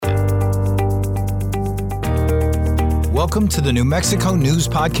Welcome to the New Mexico News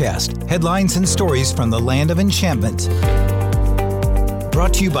Podcast, headlines and stories from the land of enchantment.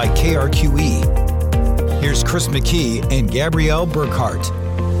 Brought to you by KRQE. Here's Chris McKee and Gabrielle Burkhart.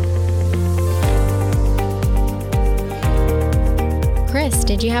 Chris,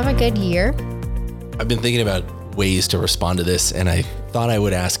 did you have a good year? I've been thinking about ways to respond to this, and I thought I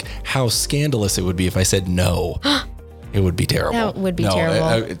would ask how scandalous it would be if I said no. It would be terrible. That would be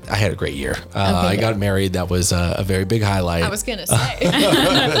terrible. I had a great year. I got married. That was a very big highlight. I was going to say.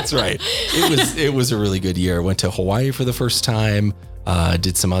 That's right. It was a really good year. Went to Hawaii for the first time,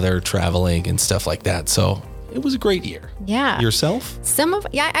 did some other traveling and stuff like that. So it was a great year. Yeah. Yourself?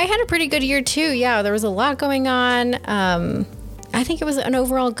 I had a pretty good year too. Yeah, there was a lot going on. I think it was an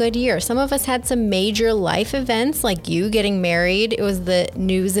overall good year. Some of us had some major life events, like you getting married. It was the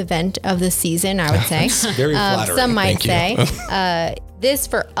news event of the season, I would say. That's very flattering. Some might Thank say. This,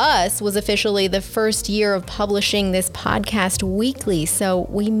 for us, was officially the first year of publishing this podcast weekly, so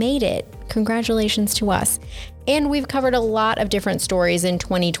we made it. Congratulations to us. And we've covered a lot of different stories in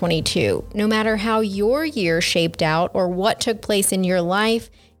 2022. No matter how your year shaped out or what took place in your life,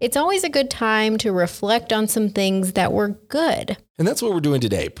 it's always a good time to reflect on some things that were good. And that's what we're doing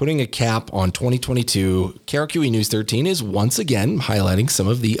today, putting a cap on 2022. KRQE News 13 is once again highlighting some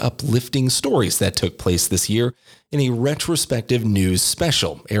of the uplifting stories that took place this year in a retrospective news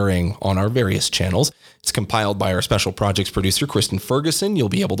special airing on our various channels. It's compiled by our special projects producer, Kristen Ferguson. You'll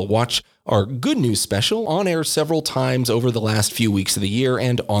be able to watch our good news special on air several times over the last few weeks of the year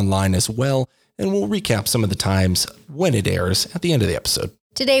and online as well. And we'll recap some of the times when it airs at the end of the episode.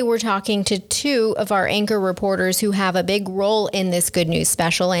 Today, we're talking to two of our anchor reporters who have a big role in this Good News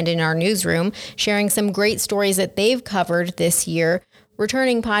special and in our newsroom, sharing some great stories that they've covered this year.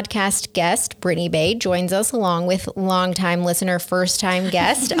 Returning podcast guest, Brittany Bade, joins us along with longtime listener, first-time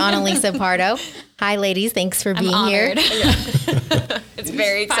guest, Annalisa Pardo. Hi, ladies. Thanks for being here. It's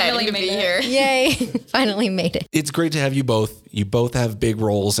very exciting to be here. Yay. Finally made it. It's great to have you both. You both have big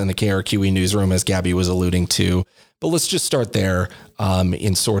roles in the KRQE newsroom, as Gabby was alluding to. But let's just start there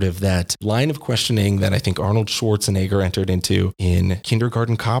in sort of that line of questioning that I think Arnold Schwarzenegger entered into in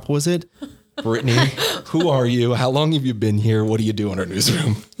Kindergarten Cop, was it? Brittany, who are you? How long have you been here? What do you do in our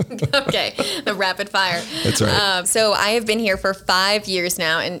newsroom? Okay, the rapid fire. That's right. So I have been here for 5 years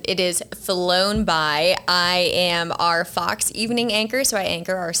now, and it is flown by. I am our Fox evening anchor, so I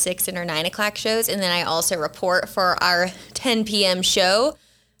anchor our 6 and our 9 o'clock shows, and then I also report for our 10 p.m. show.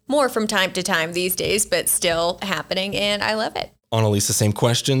 More from time to time these days, but still happening, and I love it. Annalisa, same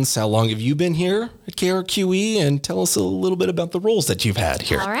questions. How long have you been here at KRQE? And tell us a little bit about the roles that you've had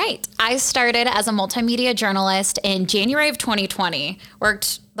here. All right. I started as a multimedia journalist in January of 2020.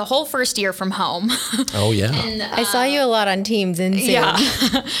 Worked the whole first year from home. Oh, yeah. And, I saw you a lot on Teams and Zoom. Yeah.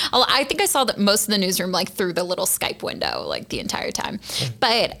 I think I saw that most of the newsroom like through the little Skype window like the entire time.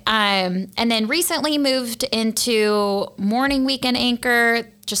 But and then recently moved into morning weekend anchor.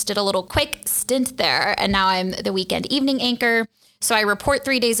 Just did a little quick stint there. And now I'm the weekend evening anchor. So I report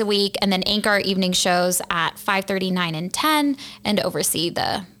 3 days a week and then anchor our evening shows at 5:30, 9, and 10 and oversee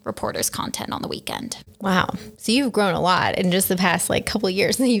the reporters' content on the weekend. Wow. So you've grown a lot in just the past couple of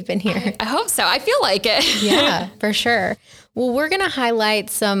years that you've been here. I hope so. I feel like it. Yeah, for sure. Well, we're going to highlight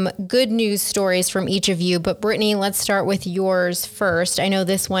some good news stories from each of you, but Brittany, let's start with yours first. I know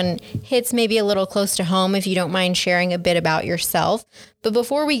this one hits maybe a little close to home if you don't mind sharing a bit about yourself. But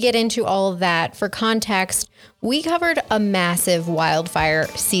before we get into all of that, for context, we covered a massive wildfire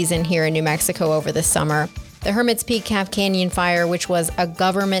season here in New Mexico over the summer. The Hermit's Peak Calf Canyon fire, which was a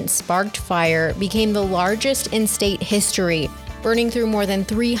government-sparked fire, became the largest in state history, burning through more than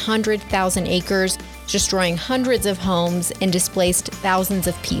 300,000 acres, destroying hundreds of homes, and displaced thousands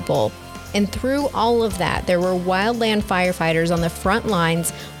of people. And through all of that, there were wildland firefighters on the front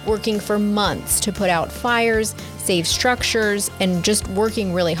lines working for months to put out fires, save structures, and just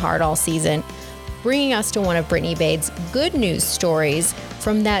working really hard all season. Bringing us to one of Brittany Bade's good news stories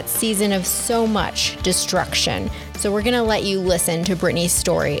from that season of so much destruction. So we're going to let you listen to Brittany's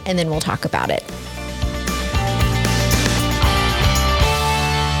story, and then we'll talk about it.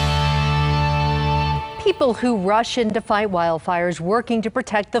 People who rush in to fight wildfires working to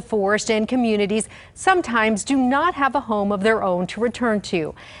protect the forest and communities sometimes do not have a home of their own to return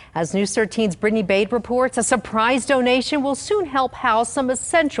to. As News 13's Brittany Bade reports, a surprise donation will soon help house some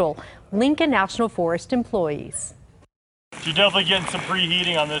essential Lincoln National Forest employees. You're definitely getting some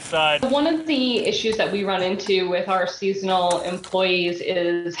preheating on this side. One of the issues that we run into with our seasonal employees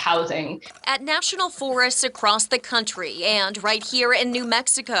is housing. At national forests across the country and right here in New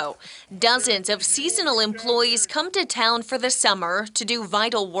Mexico, dozens of seasonal employees come to town for the summer to do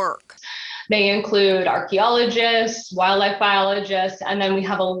vital work. They include archaeologists, wildlife biologists, and then we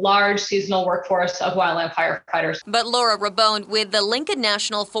have a large seasonal workforce of wildland firefighters. But Laura Rabone with the Lincoln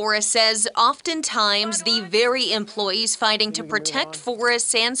National Forest says oftentimes the very employees fighting to protect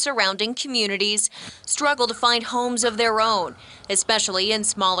forests and surrounding communities struggle to find homes of their own, especially in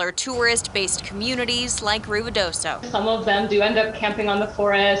smaller tourist-based communities like Ruidoso. Some of them do end up camping on the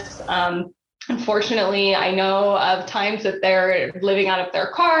forest. Unfortunately, I know of times that they're living out of their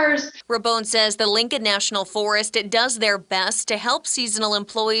cars. Rabone says the Lincoln National Forest does their best to help seasonal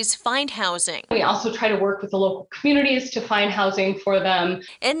employees find housing. We also try to work with the local communities to find housing for them.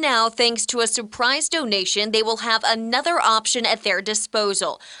 And now, thanks to a surprise donation, they will have another option at their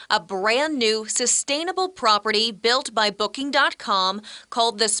disposal, a brand new sustainable property built by Booking.com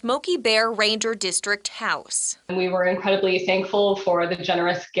called the Smokey Bear Ranger District House. And we were incredibly thankful for the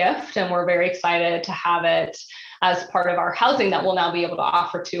generous gift, and we're very excited to have it as part of our housing that we'll now be able to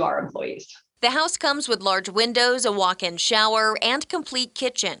offer to our employees. The house comes with large windows, a walk-in shower, and complete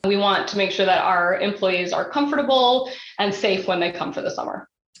kitchen. We want to make sure that our employees are comfortable and safe when they come for the summer.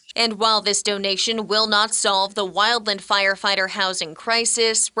 And while this donation will not solve the wildland firefighter housing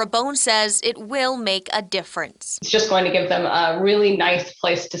crisis, Rabone says it will make a difference. It's just going to give them a really nice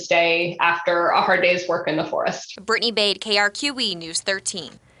place to stay after a hard day's work in the forest. Brittany Bade, KRQE News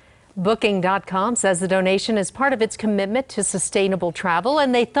 13. Booking.com says the donation is part of its commitment to sustainable travel,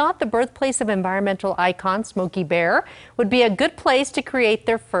 and they thought the birthplace of environmental icon Smokey Bear would be a good place to create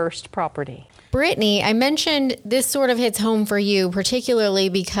their first property. Brittany, I mentioned this sort of hits home for you, particularly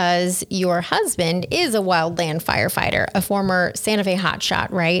because your husband is a wildland firefighter, a former Santa Fe hotshot,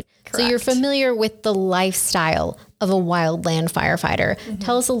 right? Correct. So you're familiar with the lifestyle of a wildland firefighter.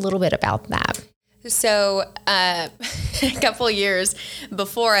 Tell us a little bit about that. So a couple years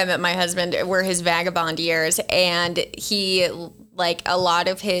before I met my husband were his vagabond years, and he, like a lot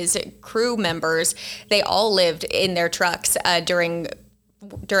of his crew members, they all lived in their trucks during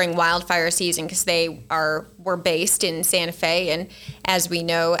wildfire season because were based in Santa Fe, and as we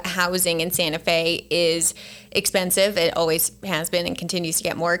know, housing in Santa Fe is expensive. It always has been and continues to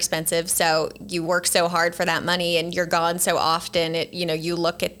get more expensive. So you work so hard for that money and you're gone so often. You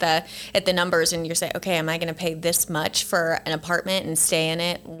look at the numbers and you say, okay, am I going to pay this much for an apartment and stay in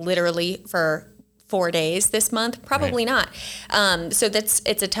it literally for 4 days this month? Probably not. So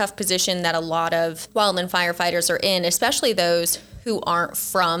it's a tough position that a lot of wildland firefighters are in, especially those who aren't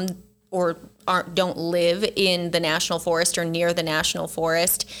from or don't live in the national forest or near the national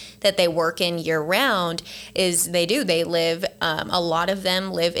forest that they work in year round. They live, a lot of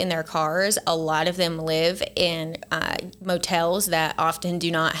them live in their cars. A lot of them live in motels that often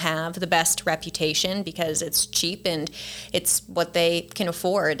do not have the best reputation because it's cheap and it's what they can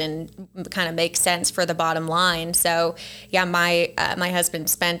afford and kind of makes sense for the bottom line. So yeah, my husband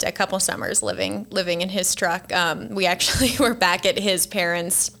spent a couple summers living in his truck. We actually were back at his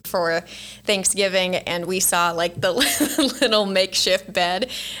parents' for Thanksgiving, and we saw like the little makeshift bed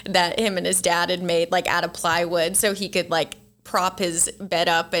that him and his dad had made like out of plywood so he could like prop his bed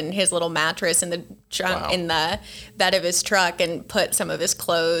up and his little mattress in the trunk, in the bed of his truck, and put some of his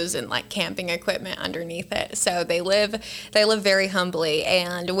clothes and like camping equipment underneath it. So they live very humbly,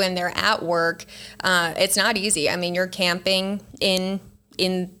 and when they're at work, it's not easy. I mean, you're camping in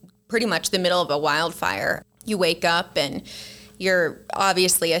pretty much the middle of a wildfire. You wake up and you're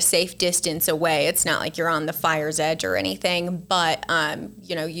obviously a safe distance away. It's not like you're on the fire's edge or anything, but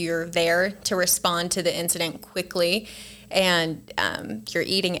you're there to respond to the incident quickly, and you're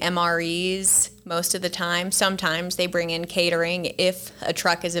eating MREs most of the time. Sometimes they bring in catering if a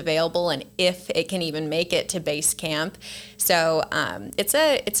truck is available and if it can even make it to base camp. So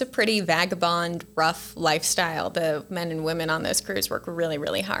it's a pretty vagabond, rough lifestyle. The men and women on those crews work really,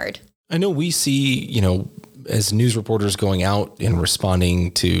 really hard. I know we see, as news reporters going out and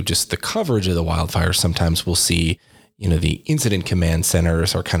responding to just the coverage of the wildfires, sometimes we'll see, the incident command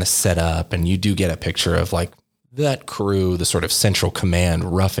centers are kind of set up, and you do get a picture of like that crew, the sort of central command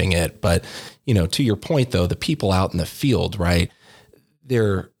roughing it. But, to your point though, the people out in the field, right?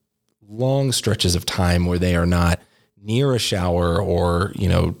 There are long stretches of time where they are not near a shower or,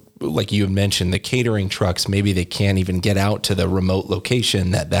 like you had mentioned, the catering trucks, maybe they can't even get out to the remote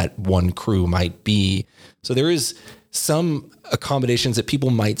location that one crew might be. So there is some accommodations that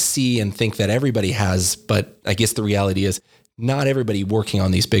people might see and think that everybody has, but I guess the reality is not everybody working on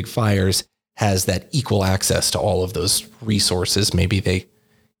these big fires has that equal access to all of those resources. Maybe they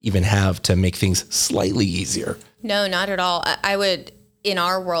even have to make things slightly easier. No, not at all. I would, in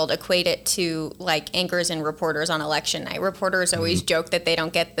our world, equate it to like anchors and reporters on election night. Reporters always joke that they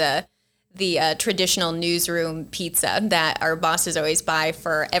don't get the the traditional newsroom pizza that our bosses always buy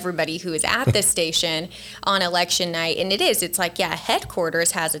for everybody who is at the station on election night. And it's like, yeah,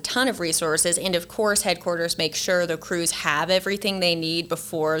 headquarters has a ton of resources. And of course, headquarters make sure the crews have everything they need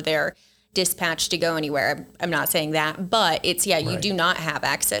before they're dispatched to go anywhere. I'm not saying that, but you do not have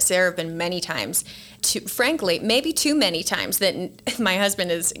access. There have been many times, frankly, maybe too many times that my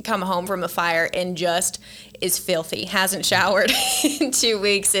husband has come home from a fire and just is filthy, hasn't showered in 2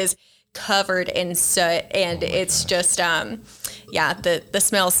 weeks, is covered in soot, and it's just the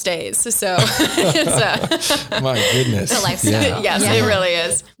smell stays. So my goodness, the lifestyle. Yes, it really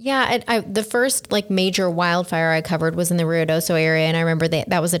is. Yeah, and the first major wildfire I covered was in the Ruidoso area, and I remember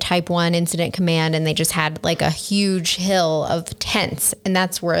that was a Type 1 incident command, and they just had a huge hill of tents, and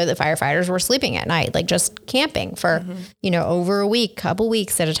that's where the firefighters were sleeping at night, just camping for over a week, couple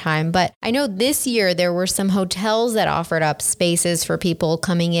weeks at a time. But I know this year there were some hotels that offered up spaces for people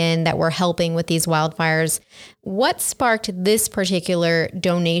coming in that were helping with these wildfires. What sparked this particular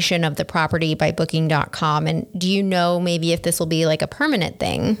donation of the property by Booking.com? And do you know maybe if this will be a permanent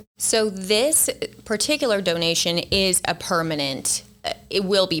thing? So this particular donation is a permanent. It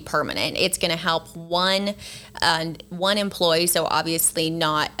will be permanent. It's going to help one employee, so obviously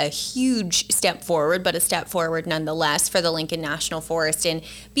not a huge step forward, but a step forward nonetheless for the Lincoln National Forest in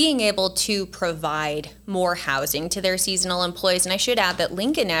being able to provide more housing to their seasonal employees. And I should add that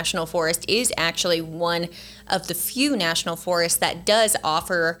Lincoln National Forest is actually one of the few national forests that does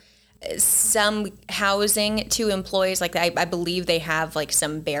offer some housing to employees. I believe they have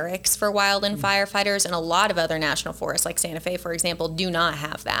some barracks for wildland firefighters, and a lot of other national forests like Santa Fe, for example, do not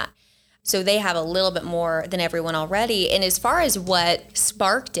have that. So they have a little bit more than everyone already. And as far as what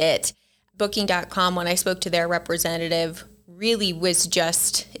sparked it, Booking.com, when I spoke to their representative, really was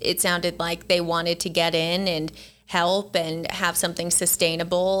it sounded like they wanted to get in and help and have something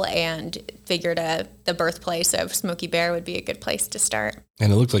sustainable, and figured the birthplace of Smokey Bear would be a good place to start.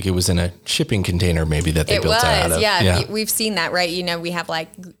 And it looked like it was in a shipping container maybe that they built out of. Yeah, we've seen that, right? We have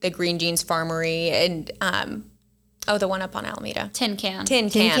the Green Jeans Farmery and the one up on Alameda. Tin Can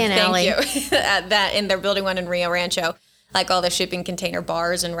Thank Alley. you. And they're building one in Rio Rancho, all the shipping container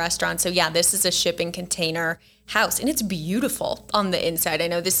bars and restaurants. So yeah, this is a shipping container house, and it's beautiful on the inside. I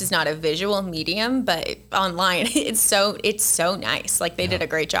know this is not a visual medium, but online it's so nice. They did a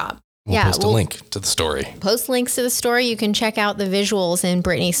great job. We'll post a link to the story. Post links to the story. You can check out the visuals in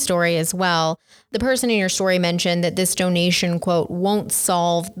Brittany's story as well. The person in your story mentioned that this donation, quote, won't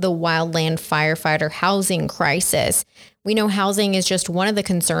solve the wildland firefighter housing crisis. We know housing is just one of the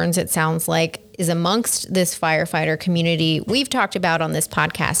concerns, it sounds like, is amongst this firefighter community. We've talked about on this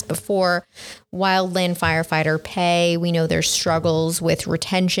podcast before wildland firefighter pay. We know there's struggles with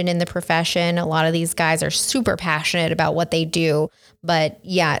retention in the profession. A lot of these guys are super passionate about what they do. But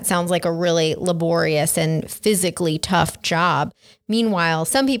yeah, it sounds like a really laborious and physically tough job. Meanwhile,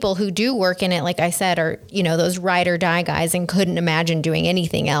 some people who do work in it, like I said, are, those ride or die guys and couldn't imagine doing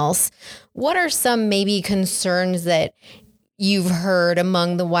anything else. What are some maybe concerns that you've heard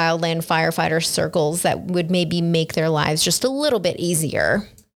among the wildland firefighter circles that would maybe make their lives just a little bit easier?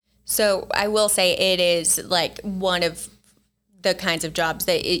 So I will say it is one of the kinds of jobs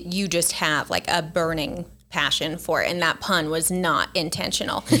that you just have a burning passion for it. And that pun was not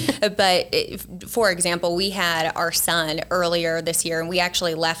intentional. But for example, we had our son earlier this year, and we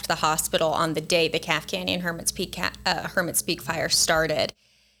actually left the hospital on the day the Calf Canyon Hermit's Peak fire started.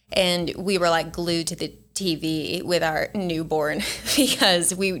 And we were glued to the TV with our newborn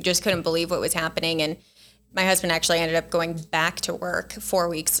because we just couldn't believe what was happening. And my husband actually ended up going back to work 4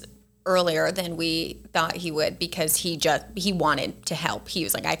 weeks earlier than we thought he would, because he wanted to help. He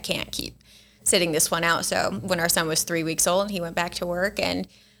was like, I can't keep sitting this one out. So when our son was 3 weeks old, he went back to work, and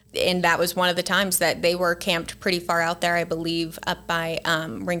that was one of the times that they were camped pretty far out there, I believe, up by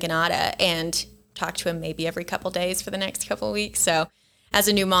Rinconada, and talked to him maybe every couple days for the next couple of weeks. So as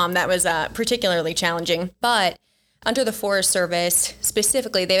a new mom, that was particularly challenging. But under the Forest Service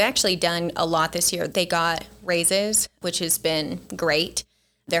specifically, they've actually done a lot this year. They got raises, which has been great.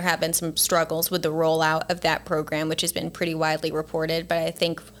 There have been some struggles with the rollout of that program, which has been pretty widely reported, but I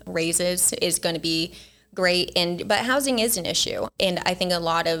think raises is going to be great. But housing is an issue. And I think a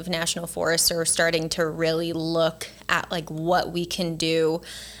lot of national forests are starting to really look at what we can do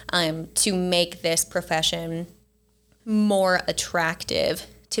to make this profession more attractive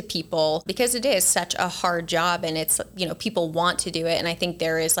to people, because it is such a hard job, and it's, people want to do it. And I think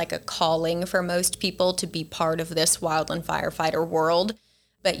there is a calling for most people to be part of this wildland firefighter world.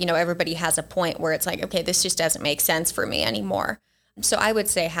 But, everybody has a point where it's okay, this just doesn't make sense for me anymore. So I would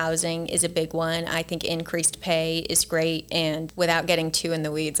say housing is a big one. I think increased pay is great. And without getting too in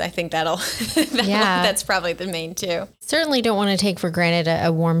the weeds, I think that's probably the main two. Certainly don't want to take for granted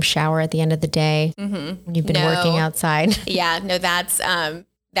a warm shower at the end of the day when you've been working outside. Yeah, no, that's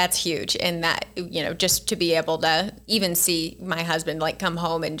huge. And that, just to be able to even see my husband like come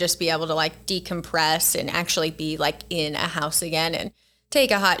home and just be able to like decompress and actually be like in a house again and take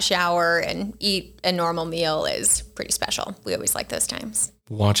a hot shower and eat a normal meal is pretty special. We always like those times.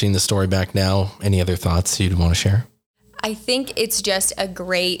 Watching the story back now, any other thoughts you'd want to share? I think it's just a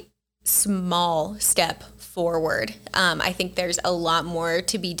great small step forward. I think there's a lot more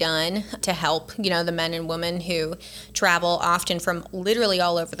to be done to help, the men and women who travel often from literally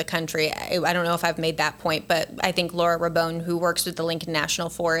all over the country. I don't know if I've made that point, but I think Laura Rabone, who works with the Lincoln National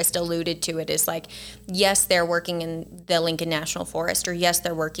Forest, alluded to it as like, yes, they're working in the Lincoln National Forest, or yes,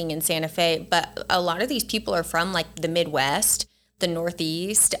 they're working in Santa Fe, but a lot of these people are from like the Midwest, the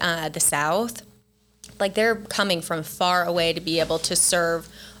Northeast, the South. Like they're coming from far away to be able to serve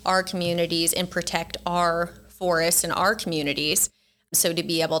our communities and protect our forests and our communities. So to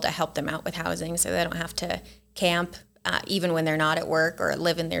be able to help them out with housing so they don't have to camp even when they're not at work or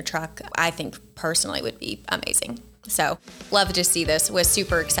live in their truck, I think personally would be amazing. So love to see this. Was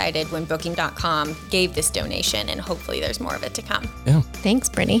super excited when Booking.com gave this donation, and hopefully there's more of it to come. Yeah. Thanks,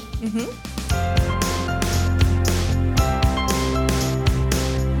 Brittany.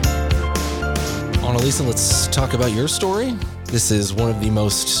 Annalisa, let's talk about your story. This is one of the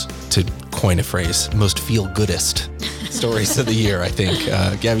most, to coin a phrase, most feel-goodest stories of the year, I think.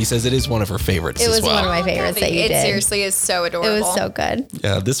 Gabby says it is one of her favorites as well. It was one of my favorites that you did. It seriously is so adorable. It was so good.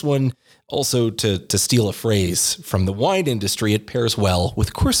 Yeah, this one, also to steal a phrase from the wine industry, it pairs well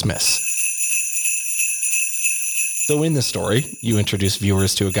with Christmas. So in the story, you introduce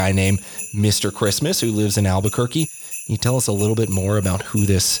viewers to a guy named Mr. Christmas who lives in Albuquerque. Can you tell us a little bit more about who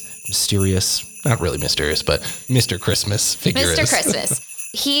this mysterious, not really mysterious, but Mr. Christmas figure is? Mr.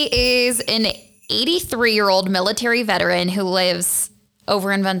 Christmas. He is an 83-year-old military veteran who lives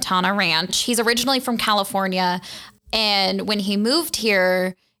over in Ventana Ranch. He's originally from California. And when he moved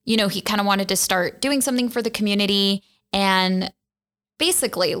here, he kind of wanted to start doing something for the community. And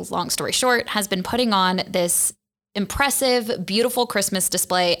basically, long story short, has been putting on this impressive, beautiful Christmas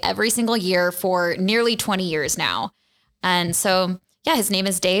display every single year for nearly 20 years now. And so, yeah, his name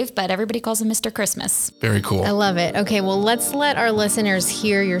is Dave, but everybody calls him Mr. Christmas. Very cool. I love it. Okay, well, let's let our listeners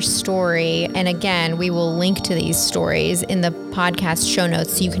hear your story. And again, we will link to these stories in the podcast show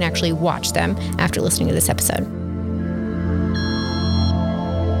notes so you can actually watch them after listening to this episode.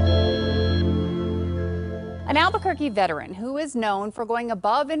 An Albuquerque veteran who is known for going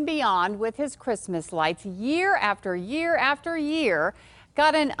above and beyond with his Christmas lights year after year after year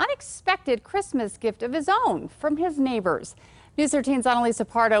got an unexpected Christmas gift of his own from his neighbors. News 13's Annalisa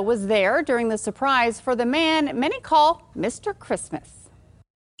Pardo was there during the surprise for the man many call Mr. Christmas.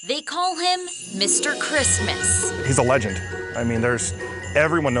 They call him Mr. Christmas. He's a legend. I mean,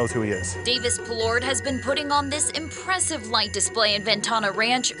 everyone knows who he is. Davis Poulard has been putting on this impressive light display in Ventana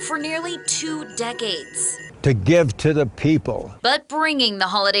Ranch for nearly 2 decades. To give to the people. But bringing the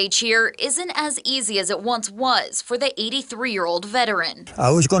holiday cheer isn't as easy as it once was for the 83-year-old veteran.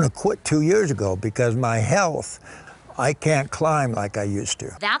 I was going to quit 2 years ago because my health, I can't climb like I used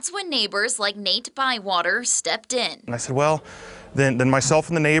to. That's when neighbors like Nate Bywater stepped in. And I said, well, then myself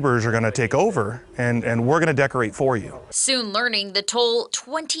and the neighbors are going to take over and we're going to decorate for you. Soon learning the toll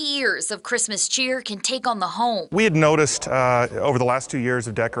 20 years of Christmas cheer can take on the home. We had noticed over the last 2 years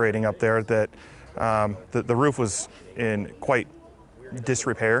of decorating up there that the roof was in quite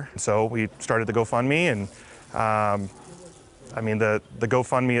disrepair. So we started the GoFundMe, and the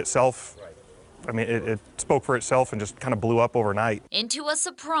GoFundMe itself, it spoke for itself and just kind of blew up overnight. Into a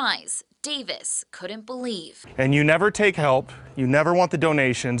surprise Davis couldn't believe. And you never take help, you never want the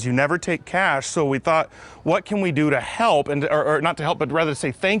donations, you never take cash. So we thought, what can we do to help, or not to help, but rather to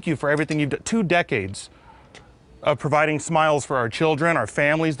say thank you for everything you've done. 2 decades of providing smiles for our children, our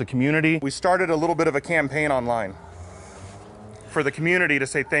families, the community. We started a little bit of a campaign online for the community to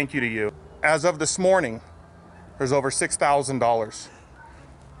say thank you to you. As of this morning, there's over $6,000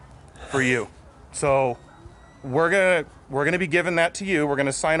 for you. So we're gonna be giving that to you. We're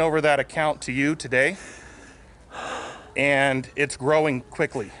gonna sign over that account to you today, and it's growing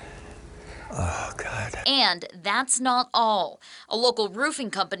quickly. Oh, God. And that's not all. A local roofing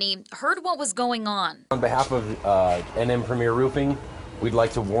company heard what was going on. On behalf of NM Premier Roofing, we'd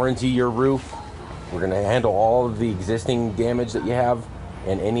like to warranty your roof. We're going to handle all of the existing damage that you have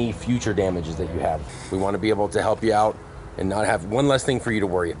and any future damages that you have. We want to be able to help you out and not have one less thing for you to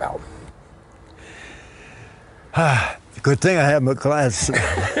worry about. Good thing I have my glasses.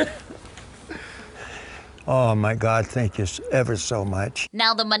 Oh my God, thank you ever so much.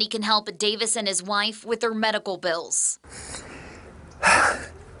 Now the money can help Davis and his wife with their medical bills.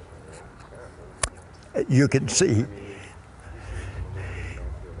 You can see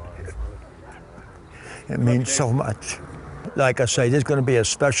it means so much. Like I say, this is going to be a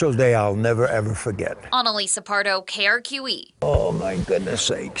special day I'll never, ever forget. Annalisa Pardo, KRQE. Oh, my goodness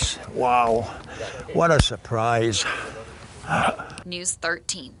sakes. Wow. What a surprise. News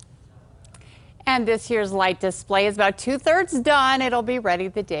 13. And this year's light display is about 2/3 done. It'll be ready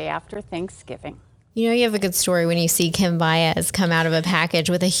the day after Thanksgiving. You know, you have a good story when you see Kim Baez come out of a package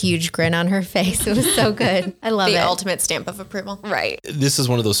with a huge grin on her face. It was so good. I love it. The ultimate stamp of approval. Right. This is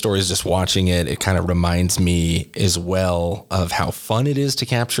one of those stories, just watching it, it kind of reminds me as well of how fun it is to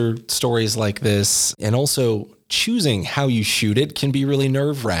capture stories like this. And also choosing how you shoot it can be really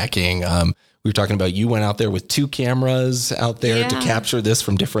nerve-wracking. We were talking about you went out there with 2 cameras out there to capture this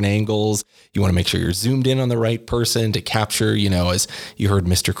from different angles. You want to make sure you're zoomed in on the right person to capture, you know, as you heard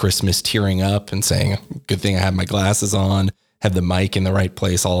Mr. Christmas tearing up and saying, good thing I have my glasses on, have the mic in the right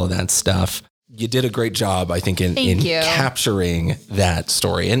place, all of that stuff. You did a great job, I think, in capturing that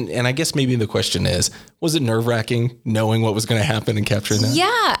story. And I guess maybe the question is, was it nerve-wracking knowing what was going to happen and capturing that?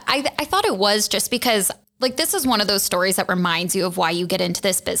 Yeah, I thought it was, just because like this is one of those stories that reminds you of why you get into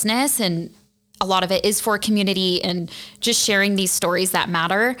this business, and a lot of it is for community and just sharing these stories that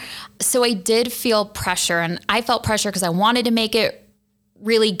matter. So I did feel pressure, and I felt pressure because I wanted to make it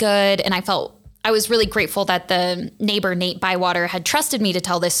really good. And I was really grateful that the neighbor, Nate Bywater, had trusted me to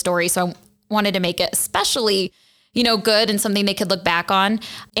tell this story. So I wanted to make it especially, you know, good and something they could look back on.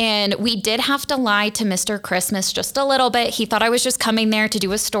 And we did have to lie to Mr. Christmas just a little bit. He thought I was just coming there to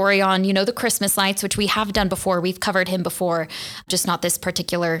do a story on, you know, the Christmas lights, which we have done before. We've covered him before, just not this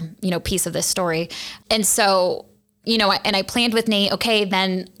particular, you know, piece of this story. And so, you know, and I planned with Nate, okay,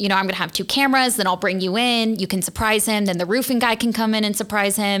 then, you know, I'm going to have 2 cameras, then I'll bring you in, you can surprise him, then the roofing guy can come in and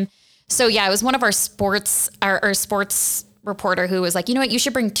surprise him. So yeah, it was one of our sports reporter who was like, you know what, you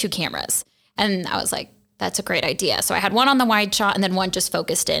should bring 2 cameras. And I was like, that's a great idea. So I had one on the wide shot and then one just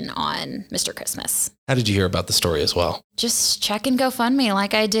focused in on Mr. Christmas. How did you hear about the story as well? Just check and GoFundMe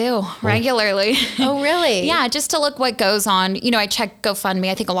like I do regularly. Oh, really? Yeah, just to look what goes on. You know, I check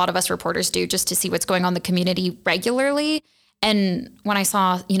GoFundMe. I think a lot of us reporters do, just to see what's going on in the community regularly. And when I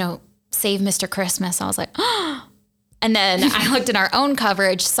saw, you know, Save Mr. Christmas, I was like, oh. And then I looked at our own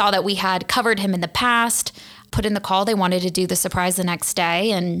coverage, saw that we had covered him in the past, put in the call. They wanted to do the surprise the next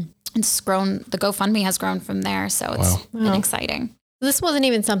day, and it's grown. The GoFundMe has grown from there. So it's been exciting. This wasn't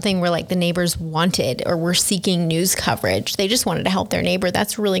even something where like the neighbors wanted or were seeking news coverage. They just wanted to help their neighbor.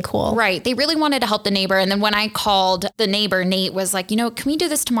 That's really cool. Right. They really wanted to help the neighbor. And then when I called the neighbor, Nate was like, you know, can we do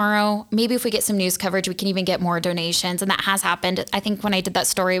this tomorrow? Maybe if we get some news coverage, we can even get more donations. And that has happened. I think when I did that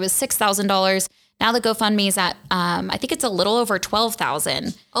story, it was $6,000. Now the GoFundMe is at, I think it's a little over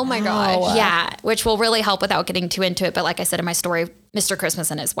 12,000. Oh my gosh. Yeah, which will really help without getting too into it. But like I said in my story, Mr.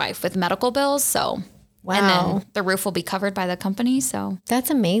 Christmas and his wife with medical bills. So, wow. And then the roof will be covered by the company. So that's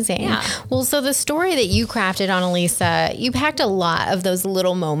amazing. Yeah. Well, so the story that you crafted, Annalisa, you packed a lot of those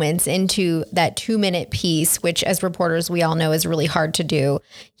little moments into that 2-minute piece, which as reporters, we all know is really hard to do.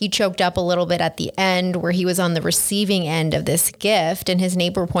 He choked up a little bit at the end where he was on the receiving end of this gift. And his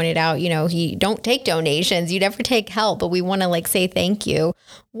neighbor pointed out, you know, he don't take donations. You never take help, but we want to like say thank you.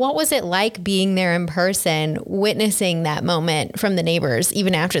 What was it like being there in person, witnessing that moment from the neighbors,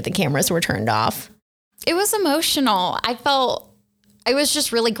 even after the cameras were turned off? It was emotional. I was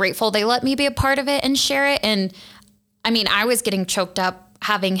just really grateful they let me be a part of it and share it. And I mean, I was getting choked up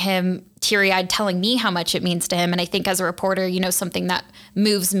having him teary-eyed telling me how much it means to him. And I think as a reporter, you know, something that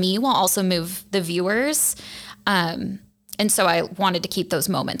moves me will also move the viewers. And so I wanted to keep those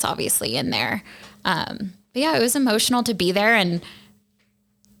moments obviously in there. But yeah, it was emotional to be there, and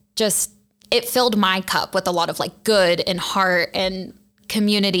just, it filled my cup with a lot of like good and heart and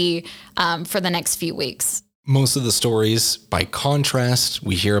community for the next few weeks. Most of the stories, by contrast,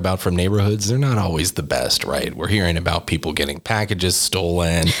 we hear about from neighborhoods, they're not always the best, right? We're hearing about people getting packages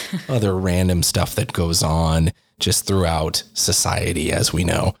stolen, other random stuff that goes on just throughout society, as we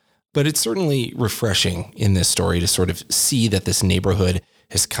know. But it's certainly refreshing in this story to sort of see that this neighborhood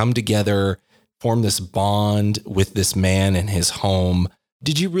has come together, formed this bond with this man and his home.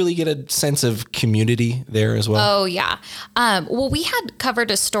 Did you really get a sense of community there as well? Oh, yeah. Well, we had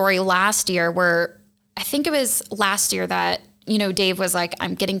covered a story last year where I think it was last year that, you know, Dave was like,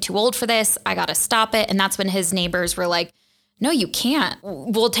 I'm getting too old for this. I got to stop it. And that's when his neighbors were like, no, you can't.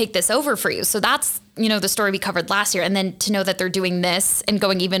 We'll take this over for you. So that's, you know, the story we covered last year. And then to know that they're doing this and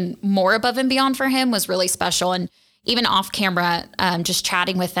going even more above and beyond for him was really special. And, even off camera, just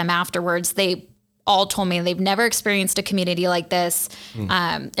chatting with them afterwards, they all told me they've never experienced a community like this,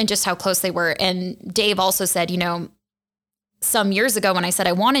 and just how close they were. And Dave also said, some years ago when I said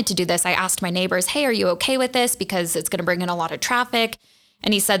I wanted to do this, I asked my neighbors, hey, are you okay with this? Because it's going to bring in a lot of traffic.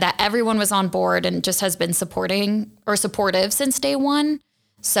 And he said that everyone was on board and just has been supportive since day one.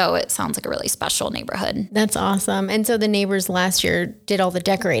 So it sounds like a really special neighborhood. That's awesome. And so the neighbors last year did all the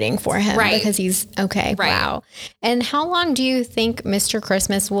decorating for him, right? Because he's okay. Right. Wow. And how long do you think Mr.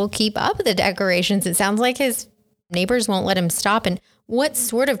 Christmas will keep up the decorations? It sounds like his neighbors won't let him stop. And what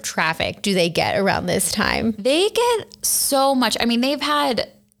sort of traffic do they get around this time? They get so much. I mean,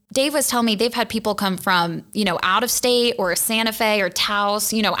 Dave was telling me they've had people come from, out of state or Santa Fe or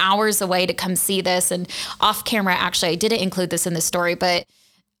Taos, hours away to come see this. And off camera, actually, I didn't include this in the story, but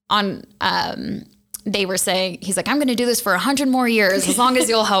they were saying, he's like, I'm going to do this for 100 more years as long as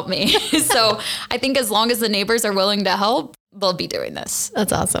you'll help me. So I think as long as the neighbors are willing to help, they'll be doing this.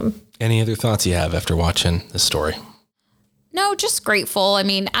 That's awesome. Any other thoughts you have after watching this story? No, just grateful. I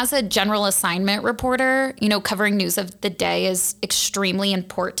mean, as a general assignment reporter, covering news of the day is extremely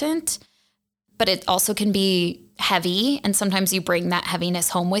important, but it also can be heavy. And sometimes you bring that heaviness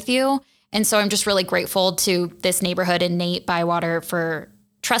home with you. And so I'm just really grateful to this neighborhood and Nate Bywater for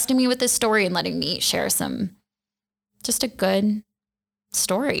trusting me with this story and letting me share just a good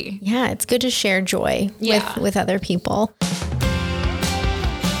story. Yeah, it's good to share joy with other people.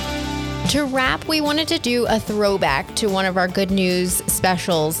 To wrap, we wanted to do a throwback to one of our good news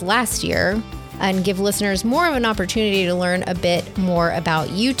specials last year and give listeners more of an opportunity to learn a bit more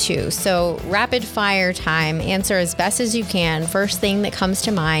about you two. So rapid fire time, answer as best as you can. First thing that comes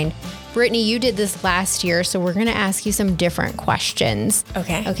to mind. Brittany, you did this last year, so we're going to ask you some different questions.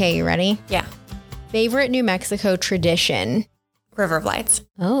 Okay, you ready? Yeah. Favorite New Mexico tradition? River of Lights.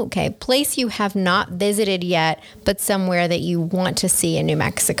 Oh, okay. Place you have not visited yet, but somewhere that you want to see in New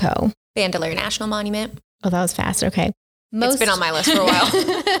Mexico? Bandelier National Monument. Oh, that was fast. Okay. It's been on my list for a while.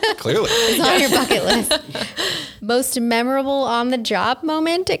 Clearly. It's on your bucket list. Most memorable on the job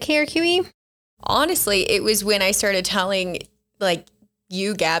moment at KRQE? Honestly, it was when I started telling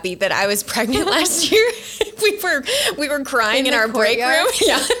you, Gabby, that I was pregnant last year. we were crying in our break room.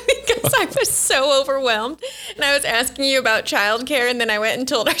 Yeah, because I was so overwhelmed. And I was asking you about childcare, and then I went and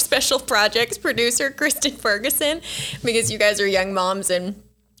told our special projects producer, Kristen Ferguson, because you guys are young moms, and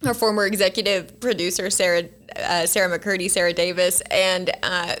our former executive producer, Sarah McCurdy, Sarah Davis. And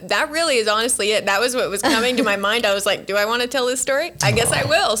that really is honestly it. That was what was coming to my mind. I was like, do I want to tell this story? I guess I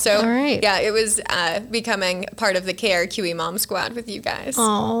will. So all right. Yeah, it was becoming part of the KRQE Mom Squad with you guys.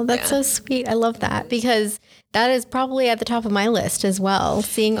 Oh, that's so sweet. I love that because that is probably at the top of my list as well.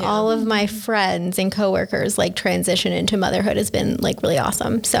 Seeing all of my friends and coworkers transition into motherhood has been really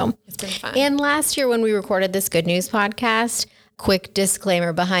awesome. So it's been fun. And last year when we recorded this Good News podcast, quick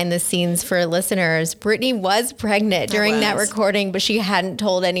disclaimer behind the scenes for listeners, Brittany was pregnant during that recording, but she hadn't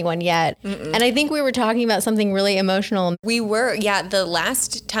told anyone yet. Mm-mm. And I think we were talking about something really emotional. We were, the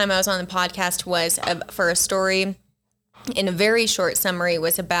last time I was on the podcast was for a story in a very short summary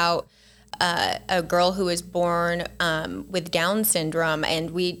was about a girl who was born with Down syndrome, and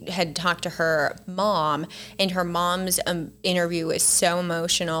we had talked to her mom, and her mom's interview was so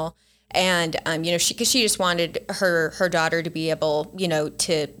emotional. And, because she just wanted her daughter to be able,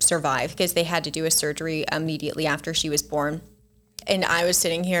 to survive because they had to do a surgery immediately after she was born. And I was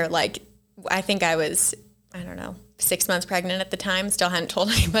sitting here I think I was, 6 months pregnant at the time, still hadn't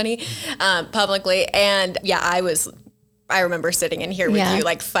told anybody publicly. And I remember sitting in here with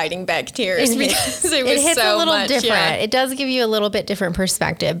you, fighting back tears because it was hits so a little much different. Yeah. It does give you a little bit different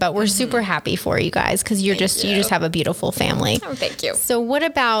perspective, but we're super happy for you guys because you just have a beautiful family. Oh, thank you. So what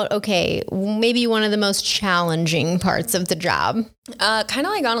about, maybe one of the most challenging parts of the job? Kind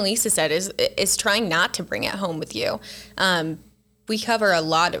of like Annalisa said, is trying not to bring it home with you. We cover a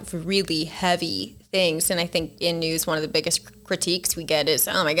lot of really heavy things. And I think in news, one of the biggest critiques we get is,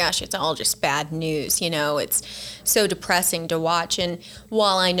 oh my gosh, it's all just bad news. It's so depressing to watch. And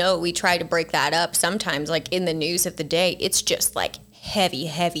while I know we try to break that up sometimes, in the news of the day, it's just heavy,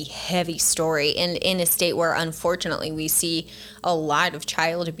 heavy, heavy story. And in a state where unfortunately we see a lot of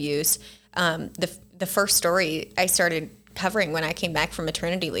child abuse. The first story I started covering when I came back from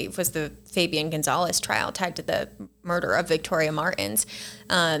maternity leave was the Fabian Gonzalez trial tied to the murder of Victoria Martins.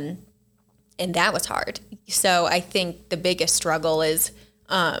 And that was hard. So I think the biggest struggle is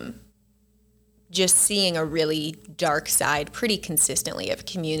just seeing a really dark side pretty consistently of a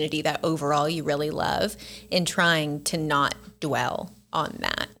community that overall you really love and trying to not dwell on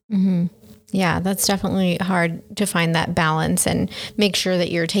that. Mm-hmm. Yeah, that's definitely hard to find that balance and make sure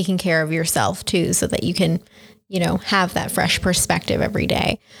that you're taking care of yourself too so that you can have that fresh perspective every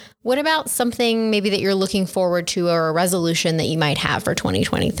day. What about something maybe that you're looking forward to or a resolution that you might have for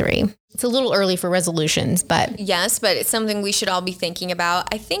 2023? It's a little early for resolutions, but. Yes, but it's something we should all be thinking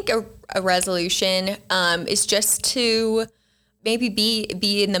about. I think a resolution is just to maybe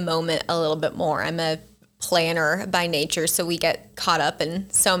be in the moment a little bit more. I'm a planner by nature, so we get caught up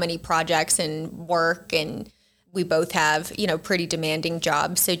in so many projects and work, and we both have, pretty demanding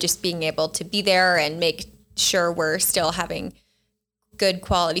jobs. So just being able to be there and make sure we're still having good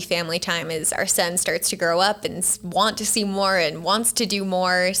quality family time as our son starts to grow up and want to see more and wants to do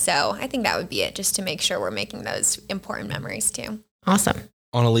more. So I think that would be it, just to make sure we're making those important memories too. Awesome.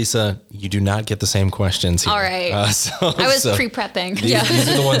 Annalisa, you do not get the same questions here. All right. I was pre-prepping. These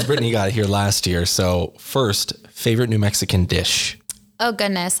are the ones Brittany got here last year. So first, favorite New Mexican dish? Oh,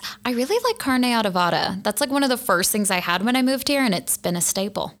 goodness. I really like carne adobada. That's like one of the first things I had when I moved here, and it's been a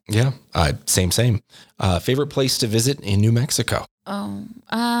staple. Yeah, same. Favorite place to visit in New Mexico? Oh,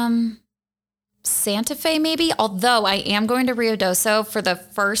 Santa Fe maybe, although I am going to Ruidoso for the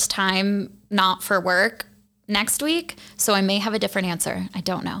first time, not for work, next week, so I may have a different answer. I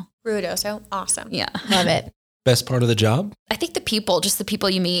don't know. Ruidoso, awesome. Yeah. Love it. Best part of the job? I think the people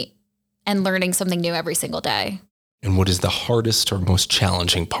you meet and learning something new every single day. And what is the hardest or most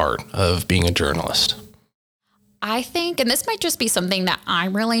challenging part of being a journalist? I think, and this might just be something that I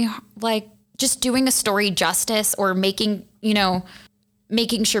really like, just doing a story justice or making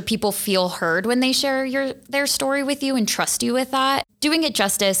sure people feel heard when they share their story with you and trust you with that. Doing it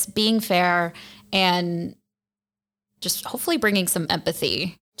justice, being fair, and just hopefully bringing some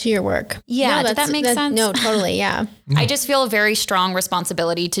empathy to your work. Yeah, did that make sense? No, totally, yeah. I just feel a very strong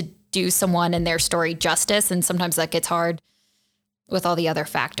responsibility to do someone and their story justice, and sometimes that gets hard with all the other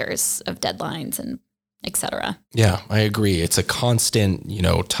factors of deadlines and et cetera. Yeah, I agree. It's a constant,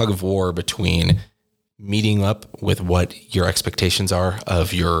 tug of war between meeting up with what your expectations are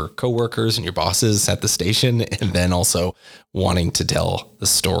of your coworkers and your bosses at the station, and then also wanting to tell the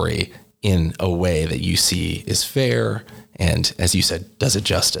story in a way that you see is fair and, as you said, does it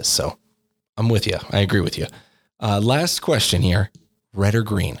justice. So I'm with you. I agree with you. Last question here. Red or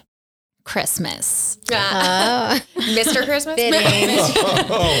green? Christmas. Mr. Christmas?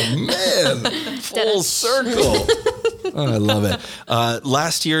 Oh, man. Full circle. I love it.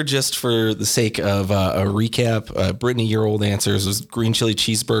 Last year, just for the sake of a recap, Brittany, your old answers was green chili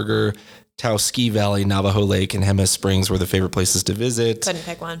cheeseburger, Taos Ski Valley, Navajo Lake, and Jemez Springs were the favorite places to visit. Couldn't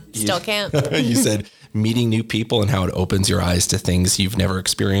pick one. Still can't. You said meeting new people and how it opens your eyes to things you've never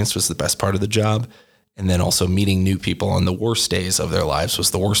experienced was the best part of the job. And then also meeting new people on the worst days of their lives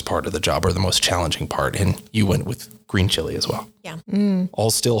was the worst part of the job or the most challenging part. And you went with green chili as well. Yeah.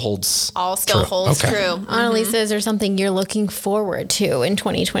 All still holds true. Annalisa, is there something you're looking forward to in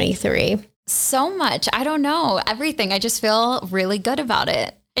 2023? So much. I don't know. Everything. I just feel really good about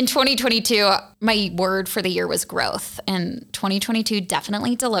it. In 2022, my word for the year was growth. And 2022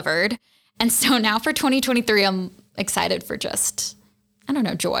 definitely delivered. And so now for 2023, I'm excited for just,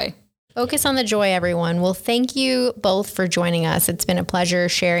 joy. Focus on the joy, everyone. Well, thank you both for joining us. It's been a pleasure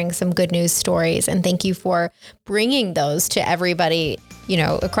sharing some good news stories, and thank you for bringing those to everybody,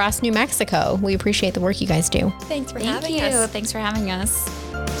 across New Mexico. We appreciate the work you guys do. Thanks for having us. Thanks for having us.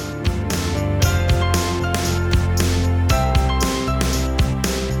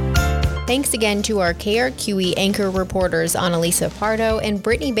 Thanks again to our KRQE anchor reporters Annalisa Pardo and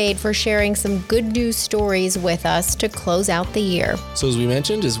Brittany Bade for sharing some good news stories with us to close out the year. So as we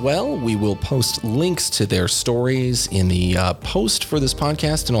mentioned as well, we will post links to their stories in the post for this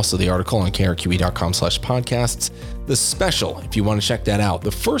podcast and also the article on krqe.com/podcasts. The special, if you want to check that out,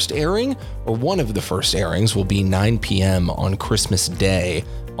 the first airing or one of the first airings will be 9 p.m. on Christmas Day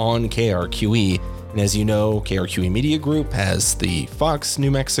on KRQE. And as you know, KRQE Media Group has the Fox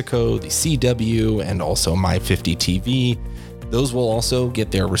New Mexico, the CW, and also My 50 TV. Those will also get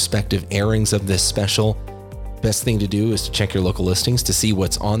their respective airings of this special. Best thing to do is to check your local listings to see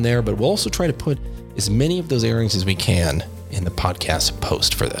what's on there, but we'll also try to put as many of those airings as we can in the podcast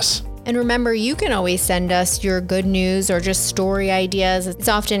post for this. And remember, you can always send us your good news or just story ideas. It's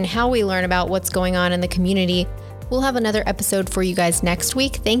often how we learn about what's going on in the community. We'll have another episode for you guys next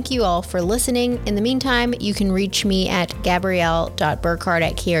week. Thank you all for listening. In the meantime, you can reach me at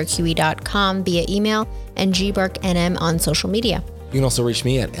gabrielle.burkhart@krqe.com via email and gburknm on social media. You can also reach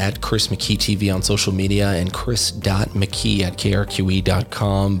me at Chris McKee TV on social media and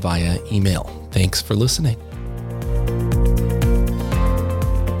chris.mckee@krqe.com via email. Thanks for listening.